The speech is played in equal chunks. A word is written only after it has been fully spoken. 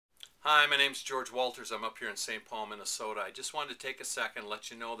Hi, my name's George Walters. I'm up here in St. Paul, Minnesota. I just wanted to take a second and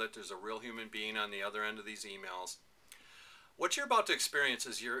let you know that there's a real human being on the other end of these emails. What you're about to experience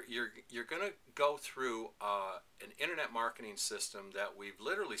is you're going to go through an internet marketing system that we've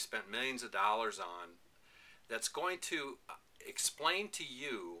literally spent millions of dollars on. That's going to explain to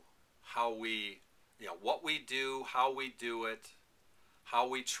you how what we do, how we do it, how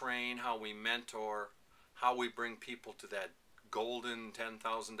we train, how we mentor, how we bring people to that golden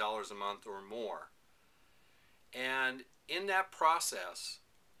 $10,000 a month or more. And in that process,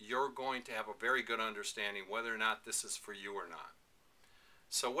 you're going to have a very good understanding whether or not this is for you or not.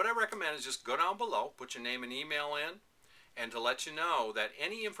 So what I recommend is just go down below, put your name and email in, and to let you know that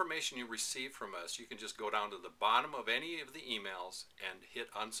any information you receive from us, you can just go down to the bottom of any of the emails and hit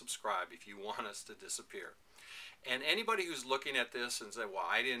unsubscribe if you want us to disappear. And anybody who's looking at this and say, well,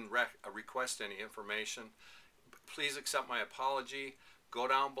 I didn't request any information, please accept my apology. Go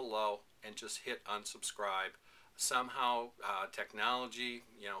down below and just hit unsubscribe. Somehow, technology,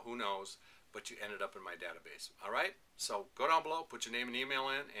 who knows, but you ended up in my database. All right? So go down below, put your name and email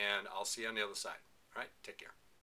in, and I'll see you on the other side. All right? Take care.